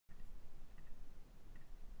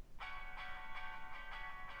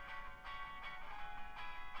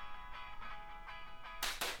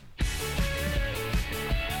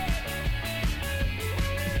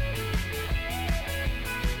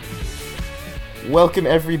Welcome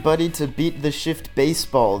everybody to Beat the Shift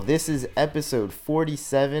Baseball. This is episode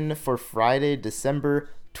 47 for Friday, December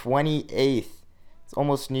 28th. It's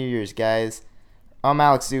almost New Year's, guys. I'm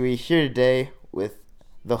Alex Zui here today with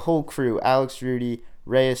the whole crew, Alex Rudy,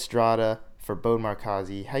 Ray Estrada, for Bode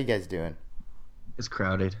Markazi. How you guys doing? It's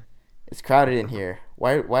crowded. It's crowded in here.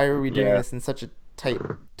 Why are we doing Yeah. this in such a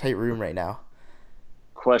tight room right now?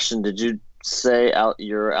 Question: Did you say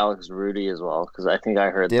you're Alex Rudy as well? Because I think I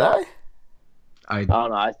heard Did that. I? I I don't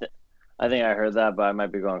know. I think I heard that, but I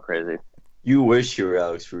might be going crazy. You wish you were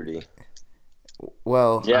Alex Rudy.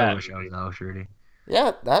 Well, Yeah. I wish I was Alex Rudy.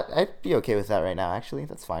 yeah, that I'd be okay with that right now. Actually,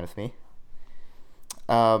 that's fine with me.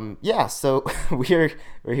 Yeah, so we're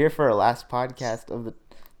here for our last podcast of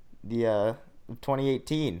of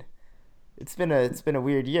 2018. It's been a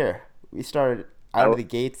weird year. We started out of the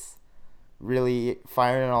gates, really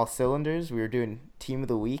firing on all cylinders. We were doing team of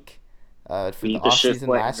the week for the Beat the off shift season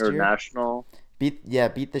play last year. international. Beat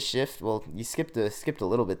the shift. Well, you skipped a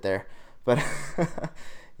little bit there, but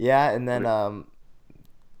yeah, and then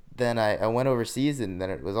I went overseas, and then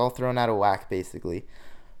it was all thrown out of whack basically.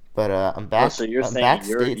 But I'm Oh, back. so you're I'm saying back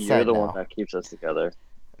you're stateside the now. one that keeps us together.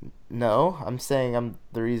 No, I'm saying I'm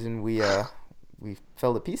the reason we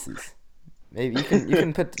fell to pieces. Maybe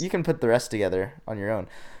you can put the rest together on your own.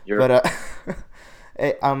 You're But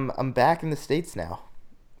hey, I'm back in the States now.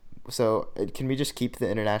 So can we just keep the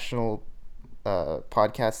international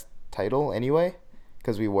podcast title anyway?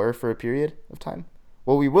 Because we were for a period of time.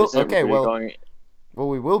 Well, we will. is it Okay, really well, going?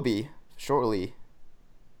 we will be shortly.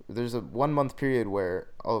 There's a 1 month period where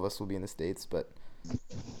all of us will be in the States, but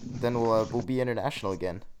then we'll be international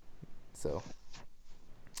again. So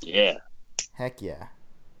Yeah. heck yeah,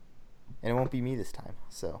 and it won't be me this time.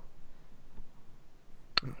 So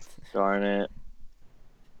Darn it.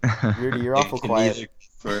 Rudy, you're You awful can quiet. neither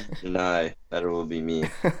confirm nor deny that it will be me.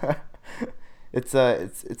 It's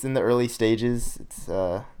in the early stages.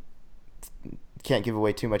 Can't give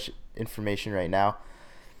away too much information right now.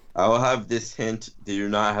 I will have this hint: they do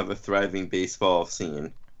not have a thriving baseball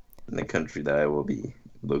scene in the country that I will be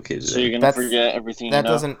located So you're in. gonna That's- forget everything That you know?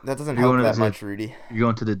 doesn't You're help gonna that visit- much, Rudy. You're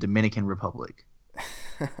going to the Dominican Republic.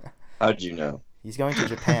 How'd you know? He's going to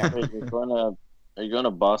Japan. Wait, are you going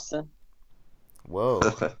to Boston? Whoa.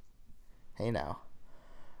 Hey now.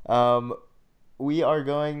 We are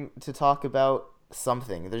going to talk about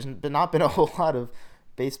something. There's not been a whole lot of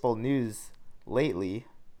baseball news lately.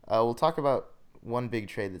 We'll talk about one big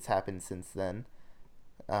trade that's happened since then.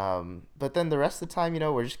 But then the rest of the time,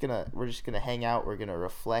 we're just gonna hang out. We're gonna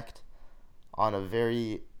reflect on a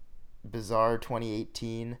very bizarre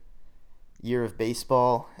 2018 year of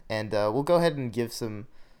baseball, and we'll go ahead and give some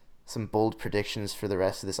bold predictions for the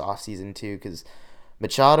rest of this offseason too, because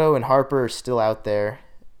Machado and Harper are still out there,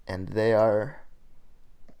 and they are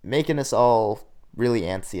making us all really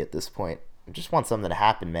antsy at this point. I just want something to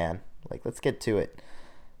happen, man. Like, let's get to it.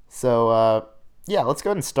 So, yeah, let's go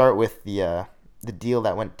ahead and start with the deal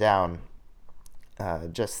that went down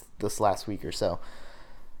just this last week or so.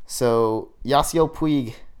 So, Yasiel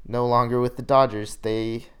Puig no longer with the Dodgers.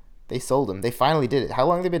 They sold him. They finally did it. How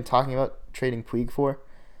long have they been talking about trading Puig for?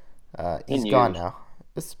 He's 10 gone years. now.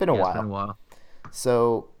 It's been a Yeah, while. It's been a while.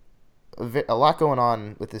 So, a lot going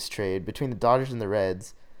on with this trade between the Dodgers and the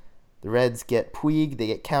Reds. The Reds get Puig, they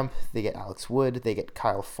get Kemp, they get Alex Wood, they get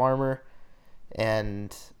Kyle Farmer,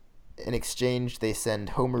 and in exchange they send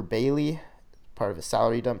Homer Bailey, part of a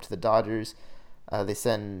salary dump to the Dodgers. They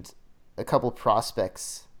send a couple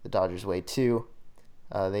prospects the Dodgers' way too.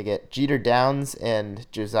 They get Jeter Downs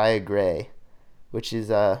and Josiah Gray, which is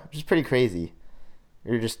pretty crazy.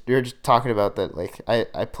 We were just talking about that. Like,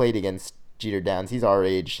 I played against Jeter Downs. He's our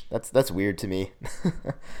age. That's weird to me.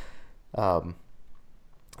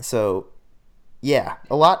 So yeah,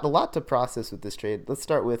 a lot to process with this trade. Let's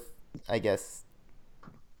start with, I guess,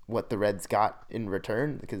 what the Reds got in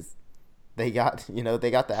return, because they got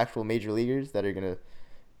the actual major leaguers that are gonna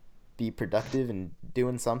be productive and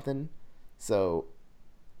doing something. So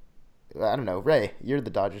I don't know, Ray, you're the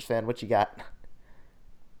Dodgers fan. What you got?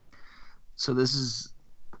 So this is,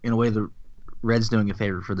 in a way, the Reds doing a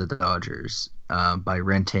favor for the Dodgers by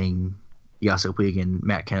renting Yasiel Puig and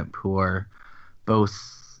Matt Kemp, who are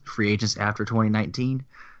both free agents after 2019,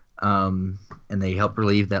 and they help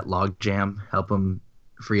relieve that logjam, help them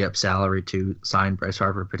free up salary to sign Bryce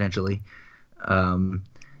Harper potentially.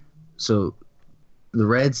 So the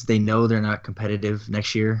Reds, they know they're not competitive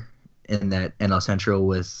next year in that NL Central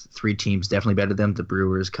with three teams definitely better than them: the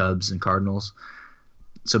Brewers, Cubs, and Cardinals.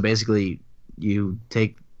 So basically, you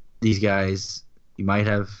take these guys, you might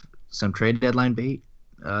have some trade deadline bait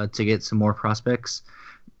to get some more prospects,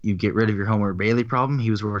 you get rid of your Homer Bailey problem. He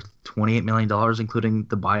was worth $28 million, including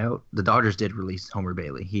the buyout. The Dodgers did release Homer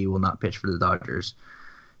Bailey. He will not pitch for the Dodgers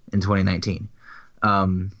in 2019.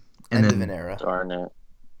 And End then, of an era. Darn it.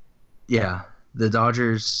 yeah, the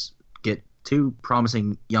Dodgers get two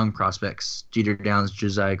promising young prospects, Jeter Downs,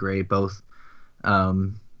 Josiah Gray, both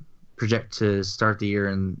project to start the year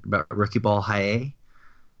in about rookie ball high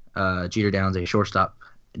A. Jeter Downs, a shortstop,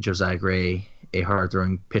 Josiah Gray, a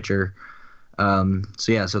hard-throwing pitcher.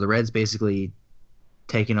 So the Reds basically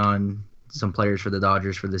taking on some players for the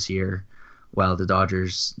Dodgers for this year, while the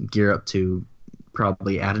Dodgers gear up to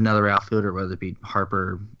probably add another outfielder, whether it be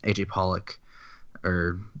Harper, AJ Pollock,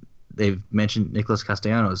 or they've mentioned Nicholas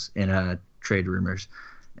Castellanos in trade rumors.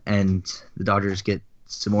 And the Dodgers get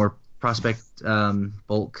some more prospect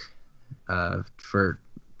bulk for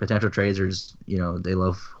potential traders. They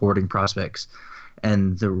love hoarding prospects.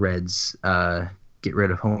 And the Reds get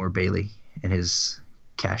rid of Homer Bailey and his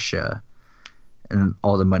cash and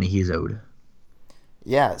all the money he's owed.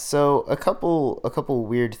 Yeah, so a couple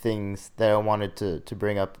weird things that I wanted to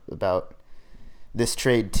bring up about this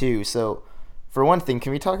trade too. So for one thing,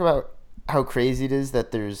 can we talk about how crazy it is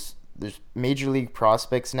that there's major league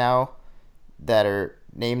prospects now that are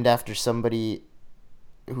named after somebody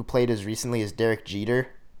who played as recently as Derek Jeter?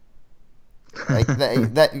 Like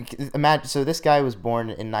imagine. So this guy was born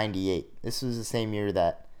in '98. This was the same year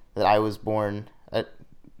that I was born.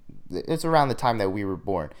 It's around the time that we were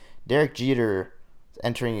born. Derek Jeter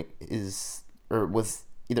was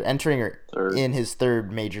either entering or in his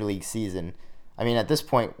third major league season. I mean, at this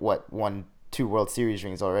point, won 2 World Series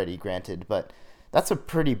rings already, granted, but that's a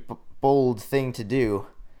pretty bold thing to do,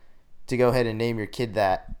 to go ahead and name your kid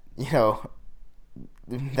that,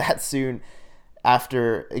 that soon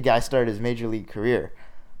after a guy started his major league career.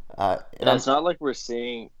 It's not like we're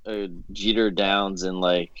seeing a Jeter Downs in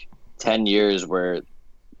like 10 years where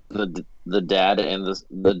the dad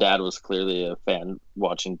the dad was clearly a fan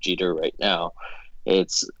watching Jeter right now.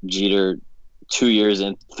 It's Jeter 3 years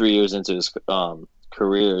into his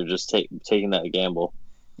career, just taking that gamble.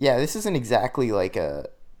 Yeah, this isn't exactly like a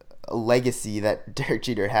legacy that Derek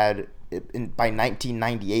Jeter had by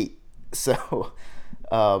 1998. So,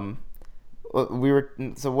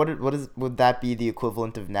 would that be the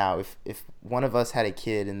equivalent of now? If one of us had a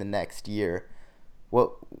kid in the next year,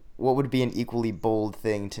 what would be an equally bold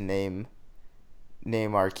thing to name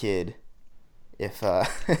our kid if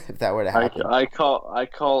if that were to happen? I call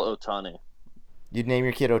Ohtani. You'd name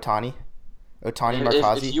your kid Ohtani? Ohtani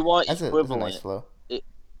Markazi? If you want that's equivalent, a nice flow.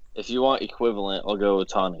 If you want equivalent, I'll go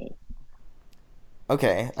Ohtani.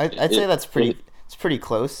 Okay, I'd say it's pretty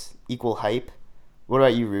close. Equal hype. What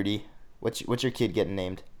about you, Rudy? What's your kid getting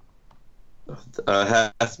named?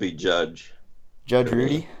 Has to be Judge. Judge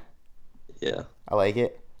Rudy? Yeah. I like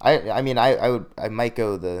it. I mean I might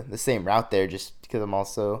go the same route there, just because I'm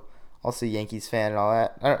also Yankees fan and all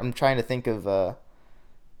that. I'm trying to think of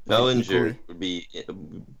Bellinger would be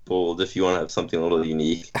bold if you want to have something a little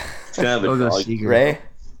unique. It's kind of a dog. Seager. Ray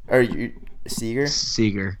or Seager?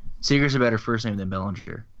 Seager. Seager's a better first name than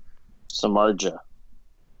Bellinger. Samardzija.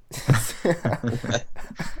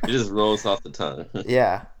 It just rolls off the tongue.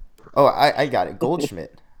 Yeah. Oh, I got it.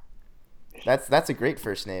 Goldschmidt. That's a great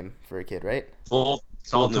first name for a kid, right?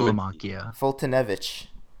 Fultonevich. Fultonevich.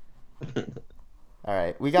 All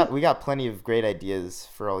right, we got plenty of great ideas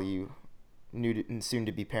for all you new and soon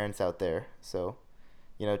to be parents out there. So,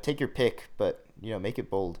 take your pick, but make it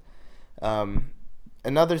bold.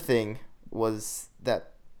 Another thing was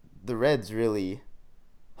that the Reds really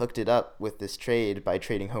hooked it up with this trade by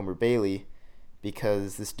trading Homer Bailey,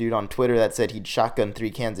 because this dude on Twitter that said he'd shotgun 3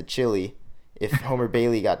 cans of chili if Homer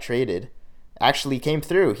Bailey got traded actually came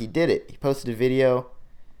through. He did it. He posted a video,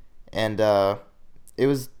 and it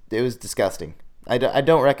was disgusting. I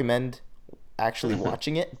don't recommend actually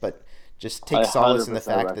watching it, but just take solace in the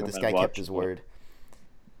fact that this guy kept his word.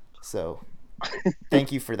 So,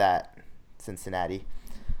 thank you for that, Cincinnati.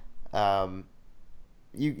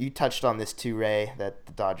 You touched on this too, Ray, that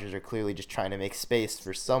the Dodgers are clearly just trying to make space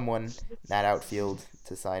for someone in that outfield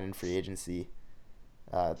to sign in free agency.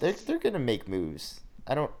 They're gonna make moves.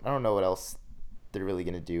 I don't know what else they're really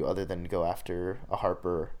gonna do other than go after a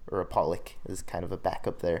Harper or a Pollock as kind of a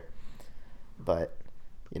backup there. But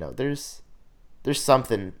there's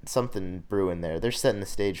something brewing there. They're setting the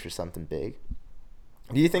stage for something big.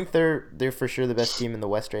 Do you think they're for sure the best team in the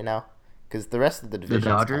West right now? Because the rest of the division, the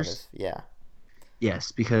Dodgers, yeah.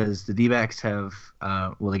 Yes, because the D-backs have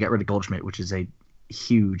they got rid of Goldschmidt, which is a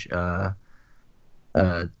huge loss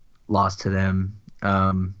to them.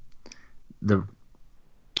 The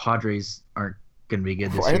Padres aren't going to be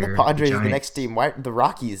good this Why year. are the Padres the Giants- next team? Why the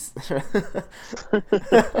Rockies?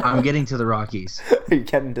 I'm getting to the Rockies. You're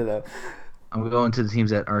getting to the. I'm going to the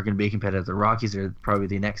teams that aren't going to be competitive. The Rockies are probably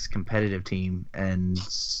the next competitive team, and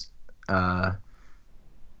they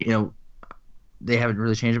haven't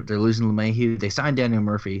really changed it. But they're losing LeMahieu. They signed Daniel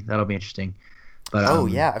Murphy. That'll be interesting. But Oh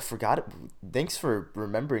yeah, I forgot it. Thanks for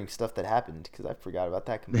remembering stuff that happened because I forgot about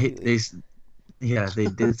that completely. they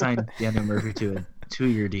did sign Daniel Murphy to a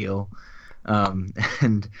 2-year deal,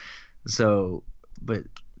 and so, but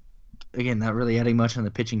again, not really adding much on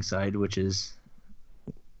the pitching side, which is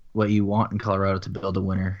what you want in Colorado to build a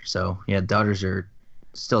winner. So yeah, Dodgers are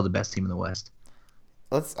still the best team in the West.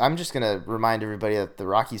 I'm just gonna remind everybody that the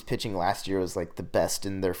Rockies pitching last year was like the best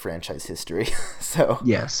in their franchise history. So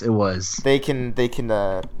Yes, it was. they can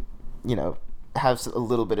have a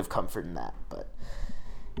little bit of comfort in that. But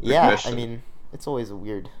yeah, question. I mean, it's always a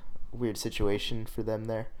weird situation for them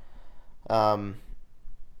there. All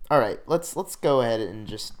right, let's go ahead and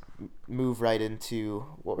just move right into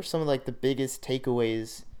what were some of like the biggest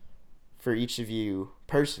takeaways for each of you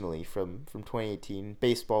personally from 2018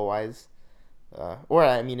 baseball wise. Or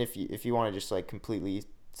I mean, if you want to just like completely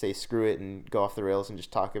say screw it and go off the rails and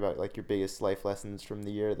just talk about like your biggest life lessons from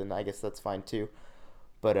the year, then I guess that's fine too.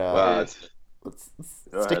 But let's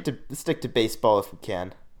stick to baseball if we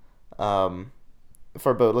can.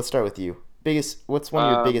 Farbo, let's start with you. What's one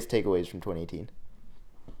of your biggest takeaways from 2018?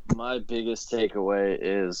 My biggest takeaway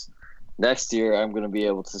is next year I'm going to be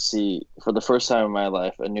able to see, for the first time in my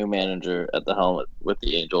life, a new manager at the helm with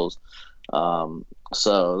the Angels.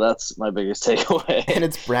 So that's my biggest takeaway. And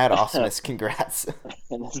it's Brad Ausmus. Congrats.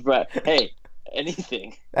 And it's Brad. Hey,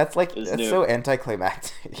 anything. That's new. so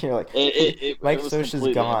anticlimactic. You're like, Mike it was Scioscia's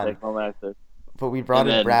completely gone, anticlimactic. but we brought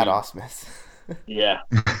in Brad Ausmus. Yeah.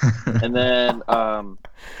 And then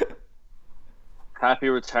happy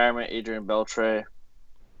retirement, Adrian Beltre.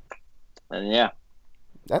 And yeah.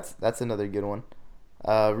 That's another good one.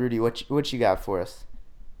 Rudy, what you got for us?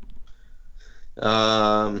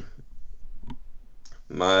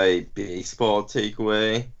 My baseball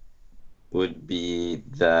takeaway would be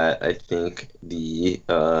that I think the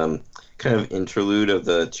kind of interlude of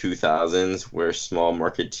the 2000s where small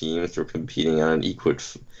market teams were competing on an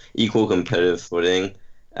equal competitive footing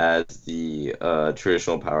as the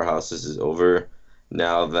traditional powerhouses is over.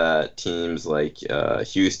 Now that teams like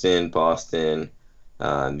Houston, Boston,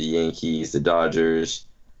 the Yankees, the Dodgers,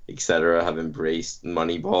 etc., have embraced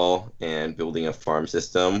Moneyball and building a farm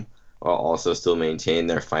system while also still maintain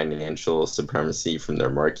their financial supremacy from their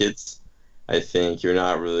markets, I think you're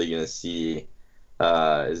not really going to see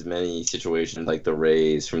as many situations like the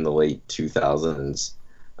Rays from the late 2000s.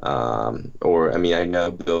 Or, I mean, I know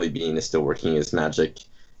Billy Beane is still working his magic,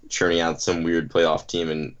 churning out some weird playoff team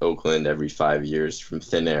in Oakland every 5 years from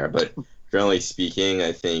thin air. But generally speaking,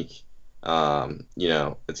 I think, it's going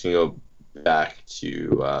to go back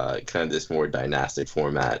to kind of this more dynastic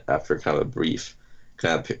format after kind of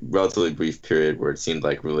relatively brief period where it seemed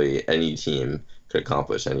like really any team could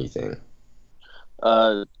accomplish anything.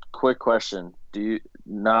 Quick question.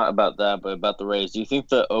 Not about that, but about the Rays. Do you think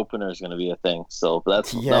the opener is going to be a thing? So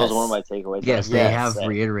that was one of my takeaways. Yes, they have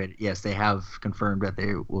reiterated. Yes, they have confirmed that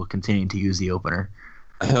they will continue to use the opener.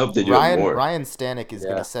 I hope they do it more. Ryan Stanek is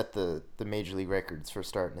going to set the major league records for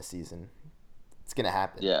starting a season. It's going to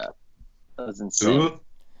happen. Yeah, that's insane. Who?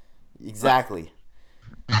 Exactly.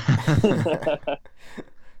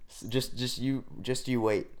 just you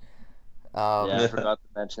wait. I forgot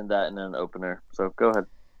to mention that in an opener. So go ahead.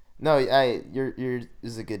 No, yours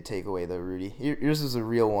is a good takeaway though, Rudy. Yours is a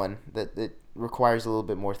real one that requires a little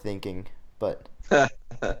bit more thinking, but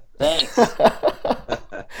thanks.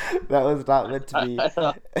 That was not meant to be. I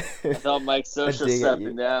thought Mike Scioscia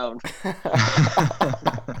stepping down.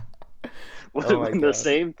 Would have been the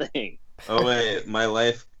same thing. Oh wait,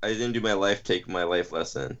 I didn't do my life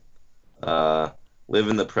lesson. Live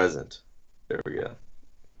in the present. There we go.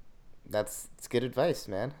 That's good advice,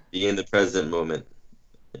 man. Be in the present moment.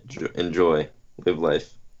 Enjoy. Live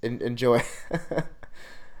life. Enjoy.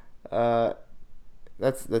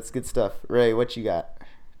 That's good stuff. Ray, what you got?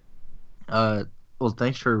 Well,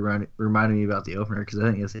 thanks for reminding me about the opener because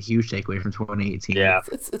I think that's a huge takeaway from 2018. Yeah,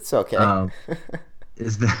 it's okay.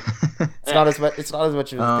 It's not as much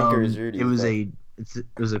of a thinker as Rudy. It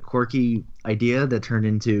was a quirky idea that turned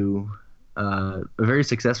into a very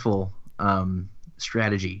successful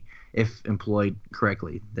strategy if employed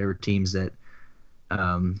correctly. There were teams that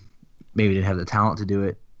maybe didn't have the talent to do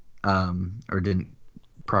it or didn't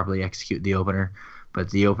properly execute the opener,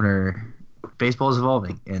 but the opener, baseball is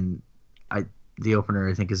evolving, and the opener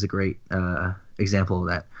I think is a great example of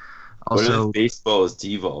that. Also, what if baseball is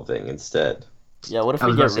devolving instead? Yeah, what if I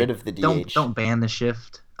we was get about to say, rid of the DH? don't ban the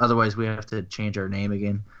shift. Otherwise, we have to change our name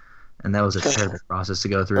again, and that was a terrible process to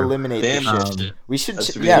go through. Eliminate Ban the the shift. shift. We should, That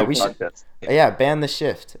should be yeah, a new we should, podcast. yeah, ban the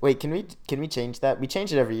shift. Wait, can we change that? We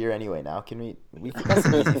change it every year anyway. Now, can we? That's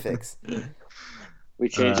an easy fix. We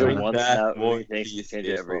change it Bring once back now. more We change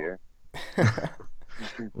it every year.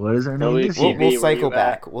 What is our No, name? we- this We'll, year? TV, we'll where cycle you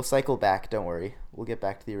at? back. We'll cycle back. Don't worry. We'll get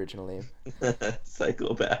back to the original name.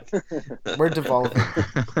 Cycle back. We're devolving.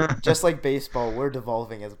 Just like baseball, we're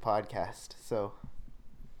devolving as a podcast. So,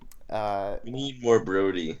 We need more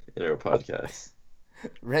Brody in our podcast.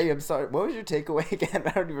 Ray, I'm sorry. What was your takeaway again?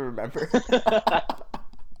 I don't even remember.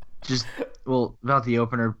 Just about the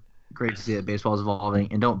opener. Great to see that baseball is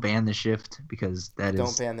evolving, and don't ban the shift because that Don't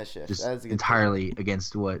is ban the shift. just That is a good entirely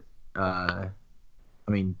against what.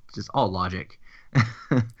 Just all logic.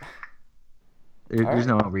 There's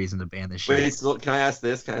no reason to ban this shit. Wait, so can I ask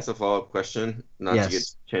this? Can I ask a follow-up question? Not to get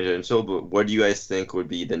Yes. change it into, but what do you guys think would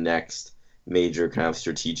be the next major kind of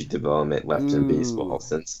strategic development left in baseball? Ooh.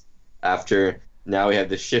 Since after now we have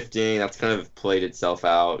the shifting, that's kind of played itself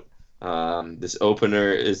out. This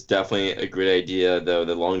opener is definitely a great idea, though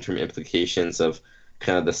the long-term implications of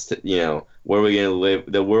kind of where are we going to live,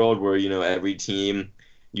 the world where, every team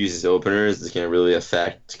uses openers is going to really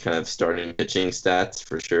affect kind of starting pitching stats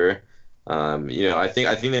for sure. I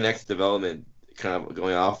think the next development, kind of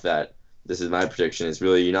going off that, this is my prediction, is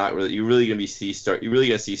really you're really going to see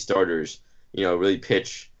starters, really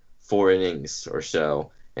pitch 4 innings or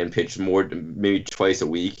so and pitch more, maybe twice a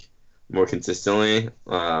week, more consistently.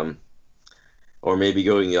 Or maybe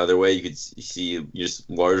going the other way, you could see just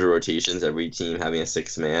larger rotations, every team having a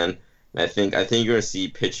 6-man. And I think you're going to see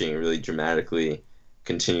pitching really dramatically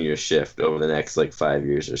continue to shift over the next 5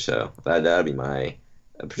 years or so. That'd be my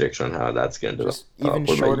prediction on how that's going to develop. Just even What about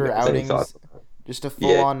you shorter guys? Any outings. thoughts? Just a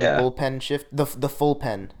full-on Yeah. bullpen shift. The full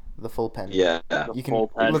pen. The full pen. Yeah. You can full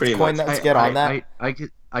pen. let's Pretty coin much. that. Let's get on that.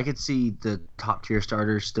 I could see the top tier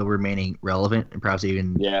starters still remaining relevant and perhaps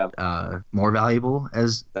even Yeah. more valuable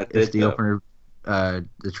as That's if it, the though. opener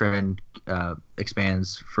the trend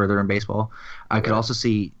expands further in baseball. I could Right. also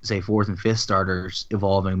see, say, 4th and 5th starters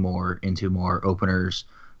evolving more into more openers,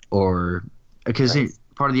 or because Nice.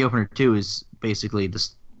 part of the opener too is basically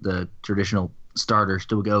the traditional starter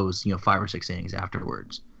still goes 5 or 6 innings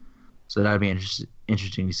afterwards. So that'd be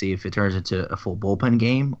interesting to see if it turns into a full bullpen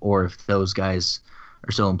game or if those guys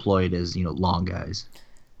are still employed as long guys.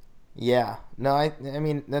 Yeah. No, I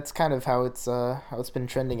mean that's kind of how it's been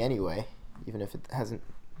trending anyway, even if it hasn't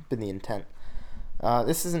been the intent.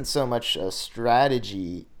 This isn't so much a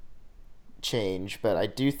strategy change, but I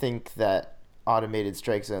do think that automated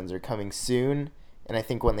strike zones are coming soon, and I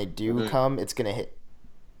think when they do Mhm. come, it's gonna hit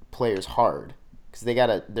players hard because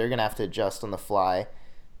they're gonna have to adjust on the fly.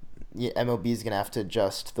 MLB is gonna have to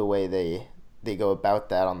adjust the way they go about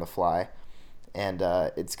that on the fly, and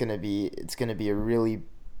it's gonna be a really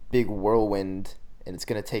big whirlwind, and it's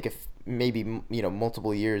gonna take maybe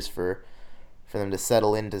multiple years for them to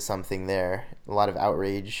settle into something there. A lot of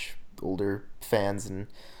outrage, older fans and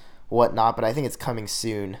whatnot, but I think it's coming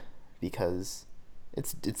soon because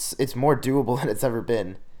it's more doable than it's ever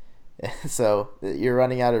been. So you're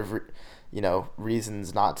running out of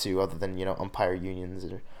reasons not to, other than umpire unions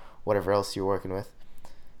or whatever else you're working with.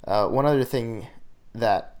 One other thing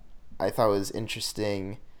that I thought was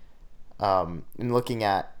interesting in looking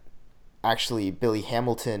at actually Billy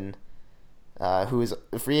Hamilton, who is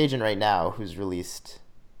a free agent right now, who's released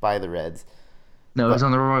by the Reds. No, it was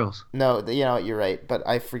on the Royals. No, you're right, but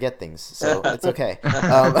I forget things, so it's okay.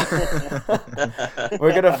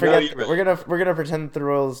 We're gonna forget. No, you're right. We're gonna pretend that the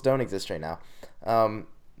Royals don't exist right now.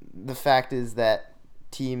 The fact is that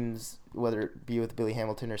teams, whether it be with Billy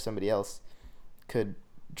Hamilton or somebody else, could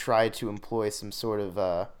try to employ some sort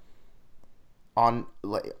of on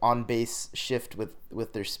base shift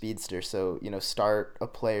with their speedster. So start a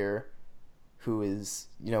player who is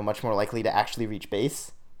much more likely to actually reach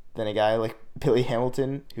base than a guy like Billy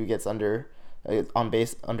Hamilton, who gets on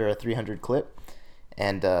base under a 300 clip,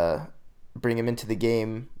 and bring him into the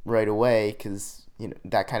game right away, because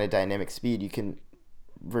that kind of dynamic speed, you can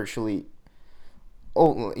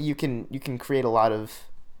create a lot of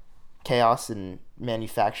chaos and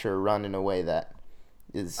manufacture a run in a way that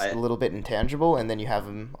is a little bit intangible, and then you have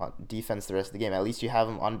him on defense the rest of the game. At least you have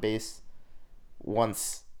him on base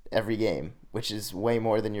once every game, which is way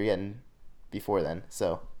more than you're getting before then.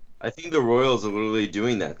 So I think the Royals are literally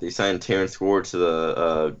doing that. They signed Terrence Ward to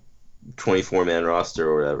the 24-man roster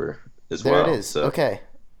or whatever as there well. it is. So, Okay,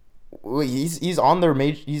 wait, he's on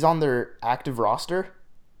their active roster.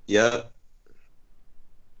 yeah,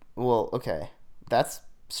 Well, okay, that's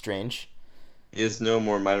strange. he has no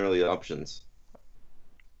more minor league options.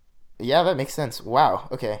 Yeah, that makes sense. Wow.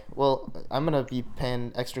 Okay. Well, I'm gonna be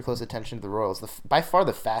paying extra close attention to the Royals. By far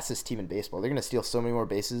the fastest team in baseball. They're gonna steal so many more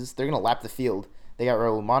bases. They're gonna lap the field. They got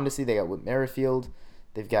Raul Mondesi. They got Whit Merrifield.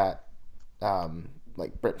 They've got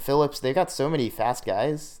like Brett Phillips. They've got so many fast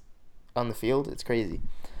guys on the field. It's crazy.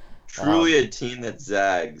 Truly a team that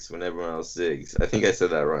zags when everyone else zigs. I think I said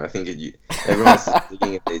that wrong. I think everyone else is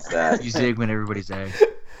zigging and they zag. You zig when everybody zags.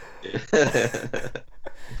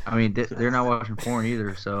 I mean, they're not watching porn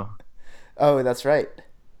either, so. Oh, that's right.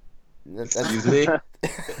 Excuse me?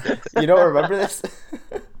 You don't remember this?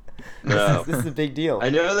 No. This is a big deal. I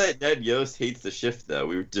know that Ned Yost hates the shift, though.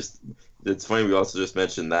 It's funny we also just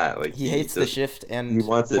mentioned that. Like he hates the shift and he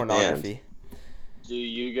wants it pornography. Do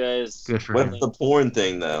you guys? Good for What's him. the porn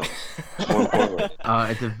thing, though? More importantly.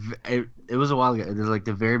 It was a while ago. It was like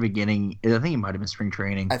the very beginning. I think it might have been spring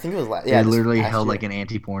training. I think it was They literally held like an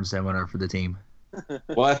anti-porn seminar for the team.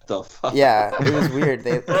 What the fuck? Yeah, it was weird.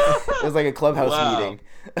 It was like a clubhouse Wow. meeting.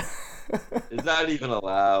 Is that even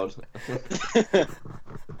allowed? It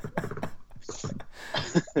was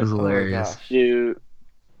Oh my hilarious. gosh.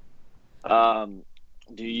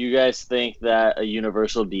 Do you guys think that a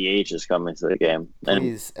universal DH is coming to the game? And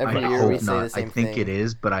Please, I every year we hope say the not. I same think thing. it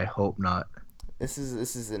is, but I hope not. This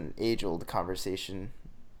is an age-old conversation.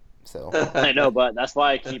 So, I know, but that's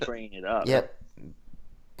why I keep bringing it up. yep.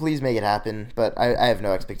 Please make it happen, but I have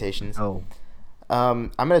no expectations. Oh,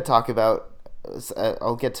 I'm going to talk about.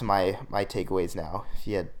 I'll get to my takeaways now.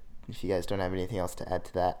 If you guys don't have anything else to add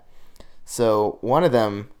to that, so one of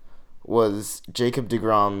them was Jacob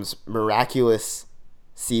deGrom's miraculous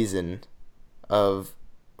season of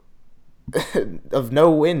no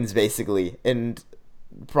wins, basically, and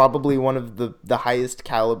probably one of the highest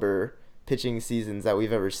caliber pitching seasons that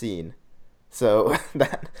we've ever seen. So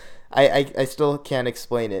that I still can't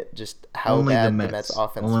explain it, just how only bad the the Mets. Mets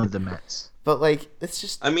offense. Only the Mets. But like, it's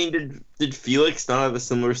just I mean, did Felix not have a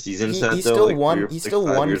similar season he set, though? still like won. 3 or He 6, still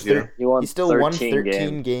 5 won. years ago? He Still won 13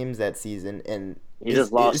 13 games that season, and He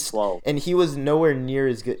just lost 12. And he was nowhere near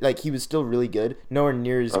as good. Like, he was still really good. Nowhere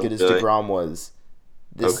near as good as really? DeGrom was.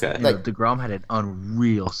 Okay. You know, Like, DeGrom had an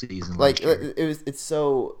unreal season like last year. it's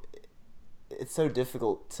so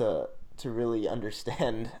difficult to really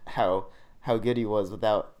understand how good he was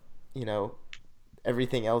without,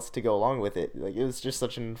 everything else to go along with it. Like, it was just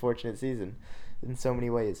such an unfortunate season in so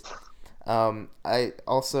many ways. I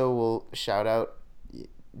also will shout out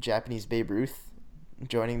Japanese Babe Ruth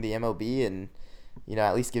joining the MLB and,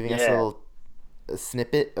 at least giving us a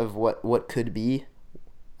snippet of what could be.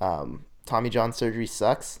 Tommy John surgery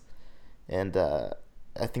sucks, and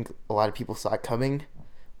I think a lot of people saw it coming,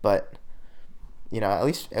 but at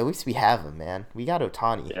least we have him, man. We got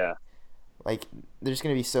Ohtani. Yeah. Like, there's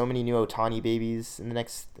gonna be so many new Ohtani babies in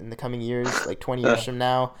the coming years. Like 20 years from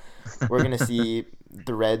now, we're gonna see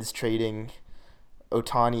the Reds trading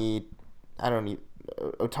Ohtani. Ohtani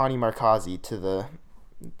Markazi to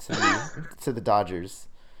the Dodgers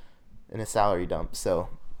in a salary dump. So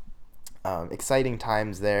exciting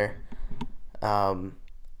times there. I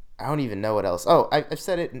don't even know what else. Oh, I've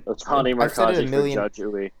said it. Ohtani I've said it a Markazi million. for Judge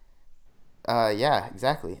Uwe. Yeah,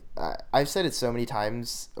 exactly. I've said it so many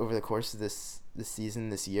times over the course of this season,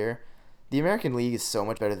 this year. The American League is so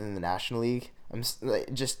much better than the National League.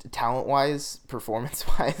 Just talent-wise,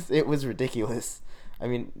 performance-wise, it was ridiculous. I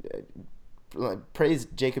mean, praise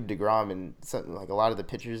Jacob deGrom and a lot of the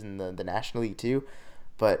pitchers in the National League too.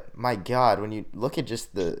 But my God, when you look at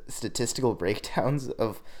just the statistical breakdowns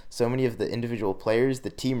of so many of the individual players, the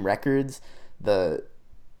team records, I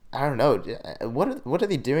don't know. What are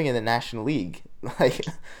they doing in the National League? Like,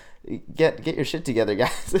 get your shit together,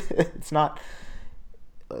 guys. It's not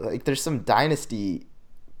like there's some dynasty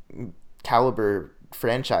caliber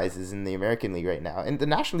franchises in the American League right now, and the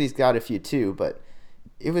National League's got a few too. But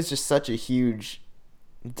it was just such a huge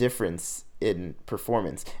difference in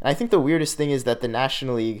performance. And I think the weirdest thing is that the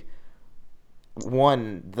National League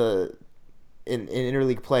won in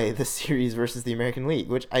interleague play the series versus the American League,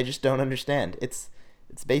 which I just don't understand. It's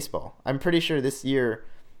baseball. I'm pretty sure this year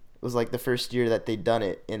was like the first year that they'd done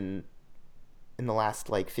it in the last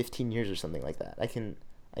like 15 years or something like that. I can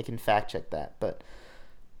fact check that, but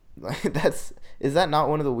like, is that not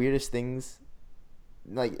one of the weirdest things?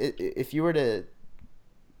 Like, if you were to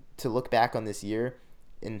look back on this year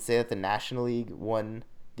and say that the National League won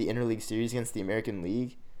the interleague series against the American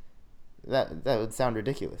League, that would sound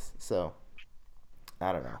ridiculous. So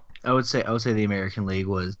I don't know. I would say the American League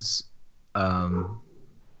was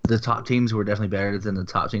the top teams were definitely better than the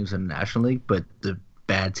top teams in the National League, but the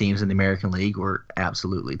bad teams in the American League were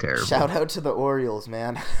absolutely terrible. Shout out to the Orioles,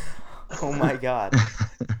 man. Oh my God.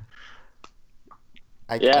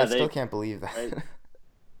 I still can't believe that.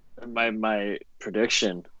 My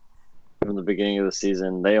prediction from the beginning of the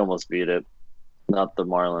season, they almost beat it, not the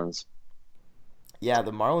Marlins. Yeah,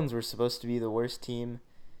 the Marlins were supposed to be the worst team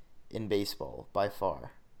in baseball by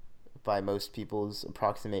far, by most people's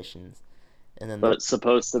approximations. And then But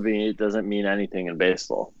supposed to be doesn't mean anything in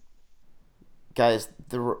baseball. guys,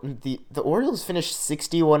 the Orioles finished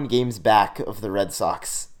 61 games back of the Red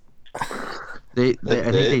Sox. I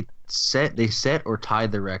think they set or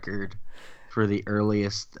tied the record for the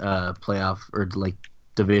earliest playoff or like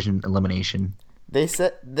division elimination.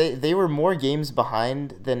 They were more games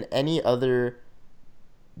behind than any other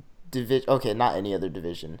division. Okay, not any other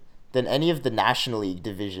division than any of the National League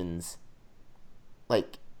divisions.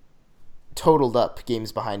 Like totaled up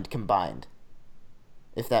games behind combined.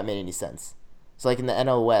 If that made any sense. So like in the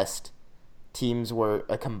NL West, teams were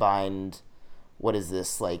a combined, what is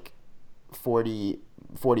this, like 40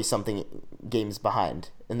 something games behind.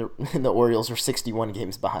 And the Orioles were 61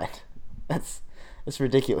 games behind. That's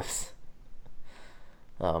ridiculous.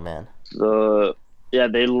 Oh man.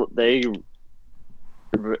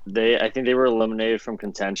 They I think they were eliminated from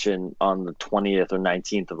contention on the 20th or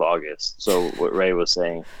 19th of August. So what Ray was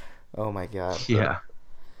saying. Oh my god. Yeah.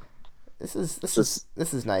 This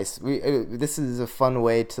is nice. This is a fun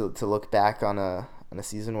way to look back on a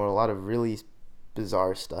season where a lot of really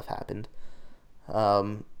bizarre stuff happened.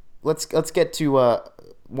 Let's get to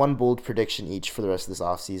one bold prediction each for the rest of this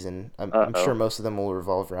offseason. I'm sure most of them will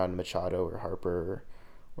revolve around Machado or Harper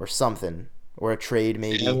or something, or a trade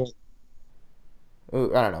maybe. Yeah.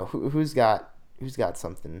 Ooh, I don't know who's got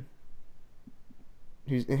something.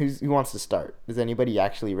 Who wants to start? Is anybody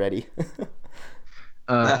actually ready?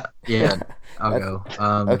 Yeah, I'll go.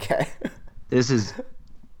 Okay. This is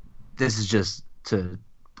just to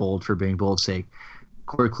bold for being bold's sake.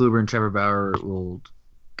 Corey Kluber and Trevor Bauer will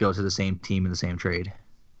go to the same team in the same trade.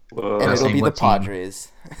 Whoa. And it'll be the what team.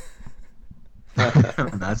 Padres.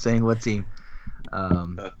 I'm not saying what team,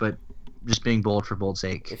 but just being bold for bold's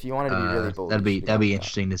sake. If you wanted to be really bold, that'd you should be go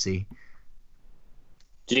interesting to see.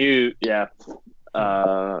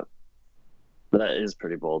 That is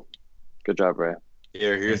pretty bold. Good job, Ray.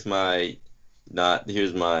 Here's mine.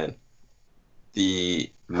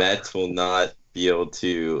 The Mets will not be able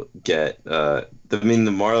to get. The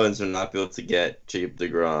Marlins will not be able to get Jacob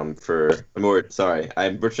deGrom sorry,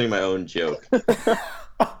 I'm butchering my own joke.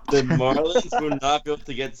 The Marlins will not be able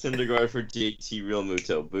to get Syndergaard for JT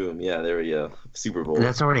Realmuto. Boom. Yeah, there we go. Super Bowl.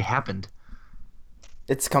 That's already happened.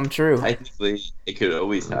 It's come true. Technically, it could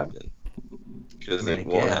always happen because it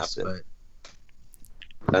won't happen.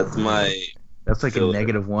 But that's like Silver.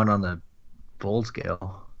 a -1 on the bold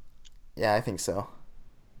scale. Yeah, I think so.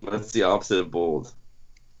 What's the opposite of bold?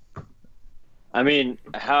 I mean,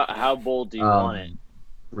 how bold do you want it?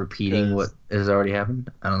 Repeating what has already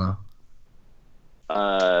happened? I don't know.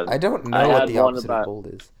 I don't know what the opposite of bold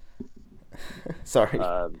is. Sorry.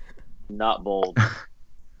 Not bold.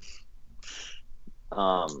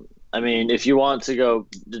 I mean, if you want to go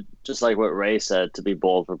just like what Ray said, to be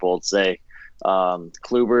bold for bold's sake,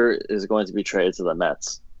 Kluber is going to be traded to the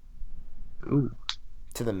Mets. Ooh.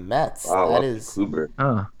 To the Mets. Wow, That is Kluber.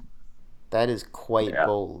 that is quite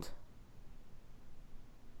bold.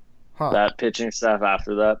 Huh. That pitching staff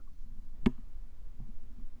after that,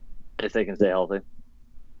 if they can stay healthy.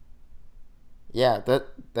 Yeah,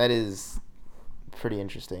 that is pretty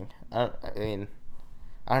interesting. I mean,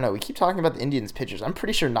 I don't know. We keep talking about the Indians pitchers. I'm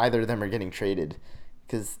pretty sure neither of them are getting traded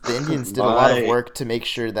because the Indians did a lot of work to make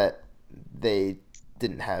sure that they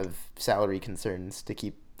didn't have salary concerns to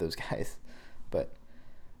keep those guys. But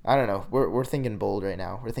I don't know. We're thinking bold right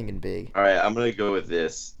now. We're thinking big. All right, I'm gonna go with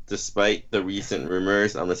this. Despite the recent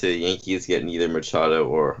rumors, I'm gonna say the Yankees get neither Machado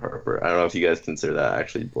or Harper. I don't know if you guys consider that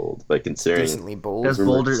actually bold, but considering Decently bold. That's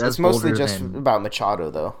bolder. That's It's mostly bolder just than, about Machado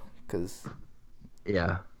though, because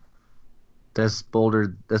yeah. That's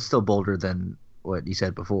bolder. That's still bolder than what you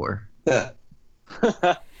said before.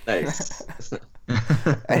 nice.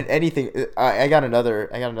 and anything. I got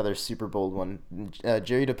another super bold one.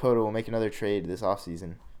 Jerry Dipoto will make another trade this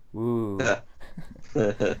offseason. Woo.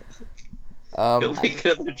 He'll make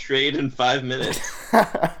another trade in 5 minutes.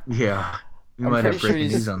 Yeah, we I'm might have pretty sure breaking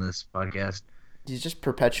he's- news on this podcast. He's just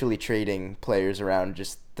perpetually trading players around.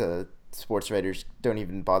 Just the sports writers don't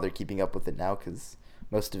even bother keeping up with it now because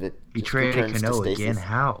most of it He just traded returns to Cano stasis. again.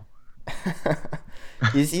 How?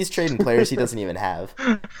 he's trading players he doesn't even have.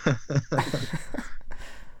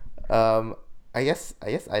 I guess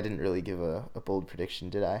I didn't really give a bold prediction,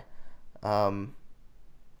 did I?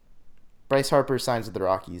 Bryce Harper signs with the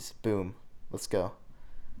Rockies. Boom. Let's go.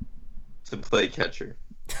 To play catcher.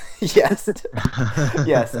 Yes.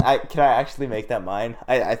 Yes. Can I actually make that mine?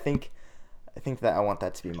 I think I think that I want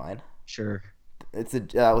that to be mine. Sure.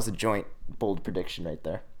 That was a joint bold prediction right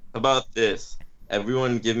there. How about this?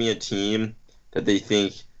 Everyone give me a team that they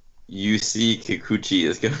think UC Kikuchi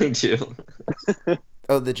is going to.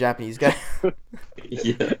 Oh, the Japanese guy.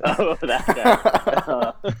 Yeah. Oh,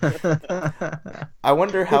 that guy. I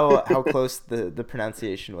wonder how close the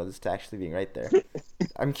pronunciation was to actually being right there.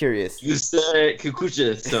 I'm curious. You said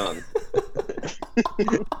Kikuchi-san.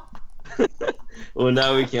 Well,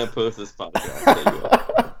 now we can't post this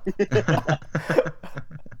podcast.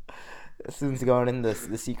 This one's going in the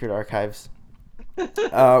secret archives.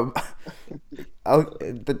 The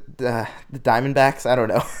Diamondbacks. I don't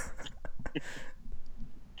know.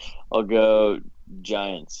 I'll go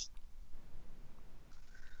Giants.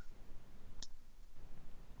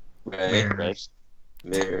 Right.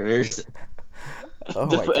 Mariners. Oh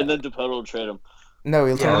my God. And then DePoto will trade him. No,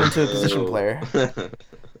 he'll turn Yeah. into a position player.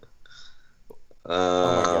 Oh my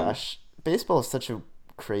Um, gosh. Baseball is such a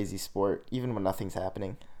crazy sport, even when nothing's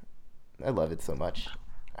happening. I love it so much.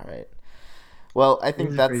 All right. Well, I think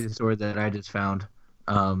Here's a that's crazy story that I just found.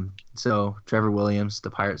 So Trevor Williams,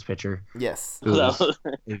 the Pirates pitcher. yes. who was-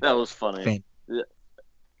 That was funny. Fan-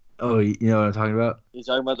 Oh, you know what I'm talking about? You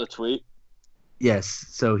talking about the tweet? Yes.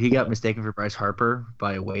 So he got mistaken for Bryce Harper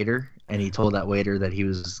by a waiter, and he told that waiter that he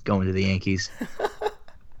was going to the Yankees.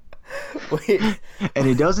 Wait, And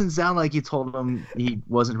it doesn't sound like he told him he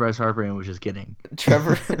wasn't Bryce Harper and was just kidding.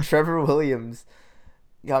 Trevor Williams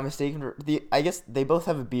got mistaken for I guess they both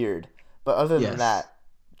have a beard, but other than Yes. that,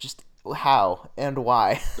 just how and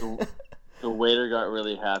why? The waiter got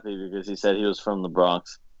really happy because he said he was from the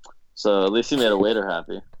Bronx. So at least he made a waiter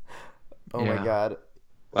happy. Oh my Yeah. God.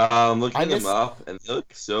 Wow, I'm looking I them miss- up, and they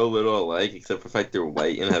look so little alike, except for the fact they're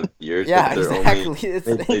white and have beards. Yeah, but they're exactly. Only,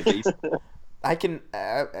 It's- they basically- I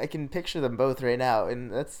can picture them both right now,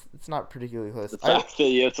 and it's not particularly close. The fact that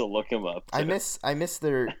you have to look him up. I too. miss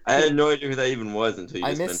their I had no idea who that even was until you I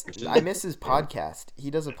just miss mentioned I miss his podcast. He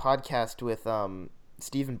does a podcast with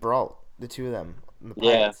Stephen Brault, the two of them, the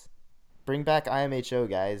Yeah. Pirates. Bring back IMHO,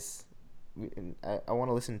 guys. I want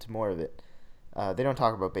to listen to more of it. They don't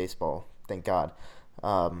talk about baseball, thank God.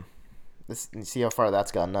 You see how far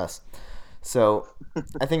that's gotten us. So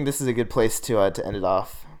I think this is a good place to end it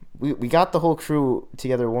off. We got the whole crew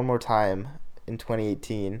together one more time in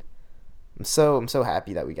 2018. I'm so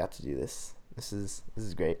happy that we got to do this. This is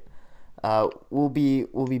great. We'll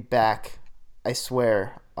be back, I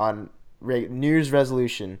swear, on New Year's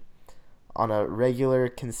resolution on a regular,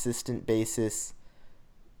 consistent basis.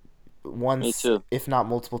 Me Once, too. if not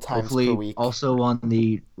multiple times Hopefully, per week. also on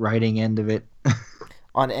the writing end of it.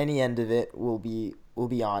 On any end of it, we'll be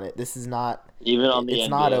on it. This is not. Even on the It's NBA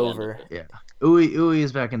not end of over. it. Uwe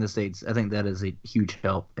is back in the States. I think that is a huge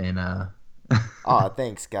help. And Aw,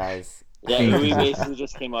 thanks, guys. Yeah, we basically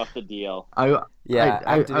just came off the DL. Yeah,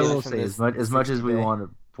 I activated will from say this- as much this as we 60 day. want to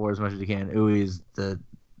pour as much as we can, Uwe is the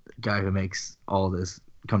guy who makes all this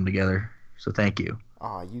come together. So thank you.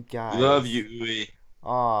 Aw, you guys. Love you, Uwe.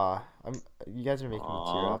 Aw, you guys are making me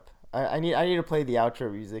tear Aw. up. I need to play the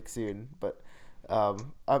outro music soon, but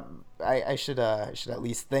I should at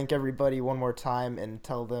least thank everybody one more time and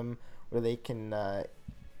tell them where they can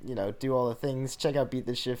do all the things. Check out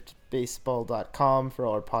beattheshiftbaseball.com for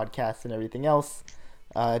all our podcasts and everything else.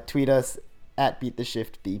 Tweet us at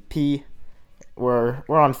beattheshiftbp. We're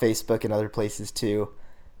on Facebook and other places too.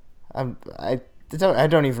 I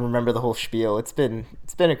don't even remember the whole spiel. It's been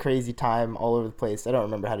a crazy time all over the place. I don't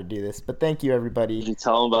remember how to do this, but thank you Did everybody. you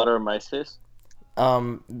tell him about our MySpace?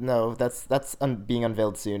 No, that's being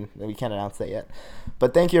unveiled soon. We can't announce that yet.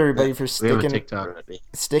 But thank you everybody for We have a sticking TikTok.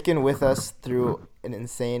 sticking with us through an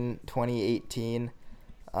insane 2018.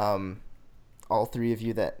 All three of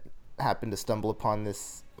you that happened to stumble upon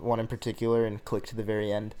this one in particular and click to the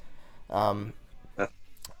very end.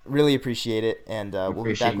 Really appreciate it, and we'll be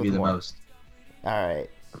Appreciate back with you the more. most. All right,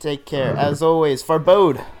 take care. As always,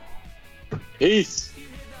 Farbode. Peace.